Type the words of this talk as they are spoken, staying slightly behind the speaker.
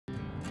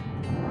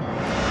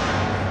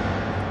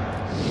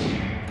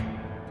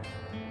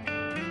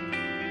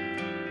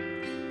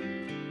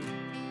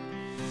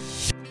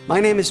My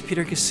name is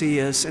Peter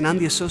Casillas, and I'm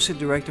the Associate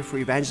Director for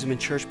Evangelism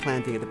and Church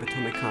Planting at the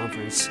Potomac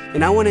Conference.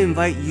 And I want to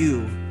invite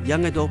you,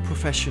 young adult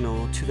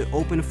professional, to the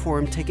open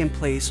forum taking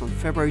place on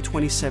February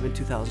 27,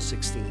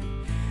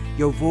 2016.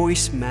 Your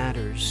voice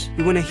matters.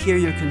 We want to hear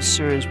your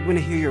concerns. We want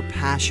to hear your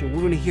passion.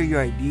 We want to hear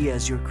your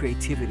ideas, your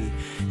creativity.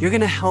 You're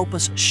going to help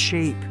us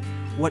shape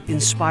what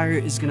Inspire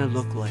is going to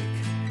look like.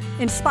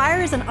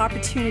 Inspire is an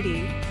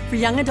opportunity for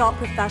young adult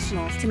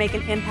professionals to make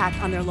an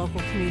impact on their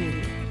local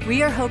community.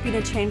 We are hoping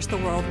to change the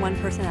world one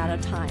person at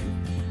a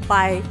time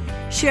by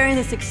sharing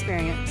this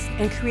experience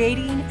and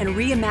creating and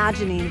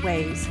reimagining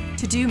ways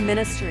to do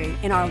ministry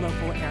in our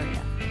local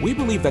area. We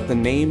believe that the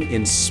name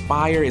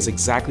Inspire is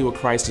exactly what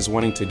Christ is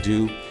wanting to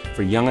do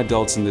for young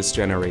adults in this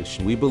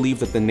generation. We believe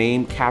that the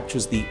name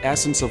captures the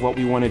essence of what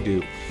we want to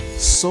do.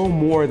 So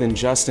more than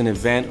just an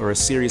event or a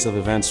series of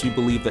events, we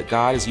believe that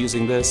God is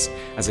using this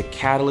as a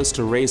catalyst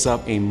to raise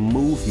up a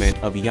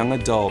movement of young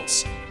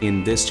adults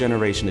in this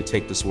generation to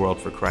take this world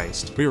for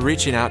Christ. We're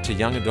reaching out to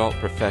young adult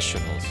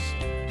professionals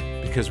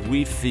because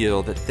we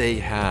feel that they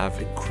have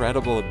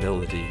incredible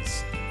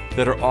abilities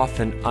that are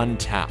often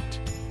untapped.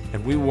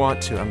 And we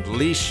want to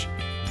unleash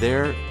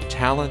their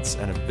talents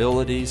and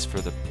abilities for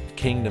the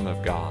kingdom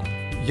of God.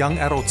 Young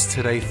adults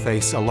today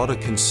face a lot of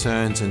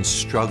concerns and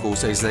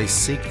struggles as they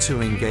seek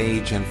to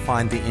engage and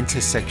find the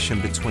intersection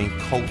between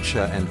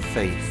culture and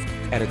faith.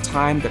 At a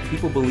time that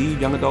people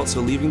believe young adults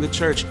are leaving the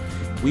church,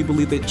 we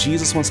believe that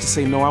Jesus wants to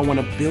say, no, I want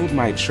to build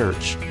my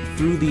church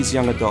through these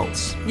young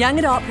adults. Young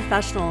adult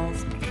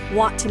professionals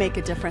want to make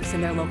a difference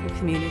in their local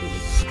community.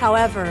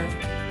 However,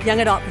 young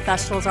adult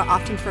professionals are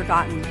often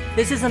forgotten.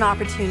 This is an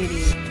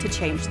opportunity to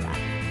change that.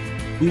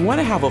 We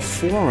want to have a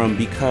forum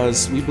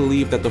because we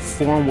believe that the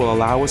forum will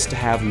allow us to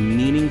have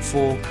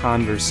meaningful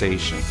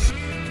conversation.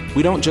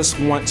 We don't just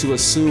want to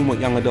assume what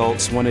young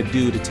adults want to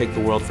do to take the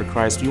world for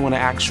Christ. We want to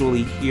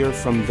actually hear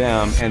from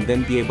them and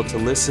then be able to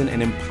listen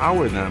and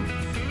empower them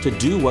to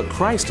do what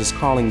Christ is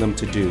calling them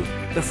to do.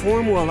 The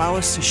forum will allow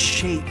us to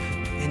shape,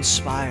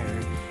 inspire.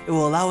 It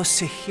will allow us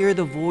to hear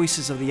the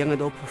voices of the young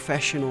adult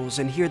professionals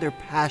and hear their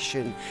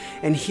passion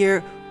and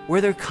hear where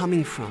they're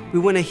coming from. We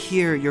want to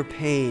hear your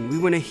pain. We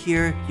want to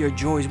hear your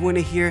joys. We want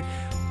to hear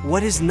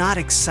what is not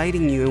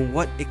exciting you and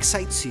what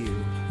excites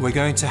you. We're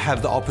going to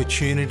have the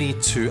opportunity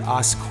to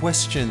ask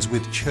questions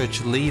with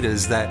church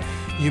leaders that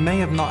you may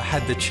have not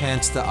had the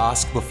chance to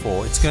ask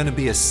before. It's going to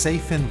be a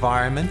safe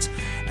environment,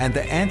 and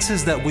the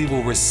answers that we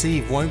will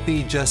receive won't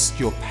be just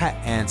your pat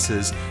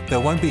answers.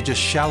 There won't be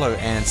just shallow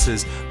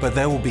answers, but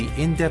there will be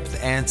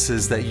in-depth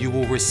answers that you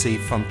will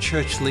receive from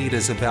church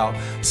leaders about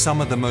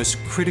some of the most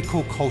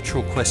critical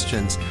cultural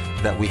questions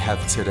that we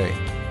have today.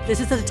 This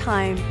is a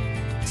time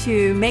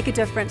to make a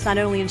difference not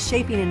only in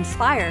shaping and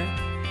Inspire,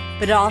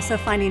 but also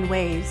finding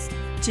ways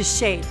to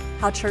shape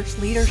how church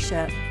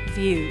leadership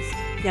views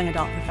young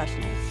adult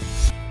professionals.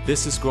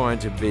 This is going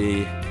to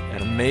be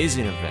an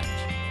amazing event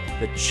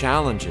that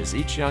challenges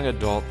each young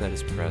adult that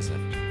is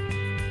present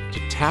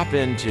to tap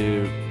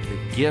into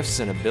the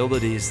gifts and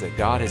abilities that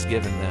God has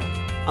given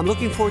them. I'm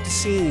looking forward to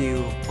seeing you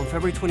on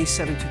February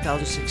 27,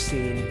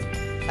 2016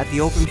 at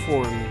the Open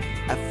Forum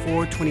at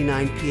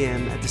 4:29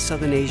 p.m. at the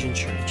Southern Asian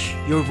Church.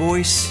 Your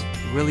voice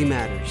really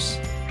matters,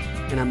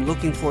 and I'm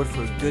looking forward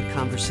for a good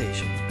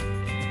conversation.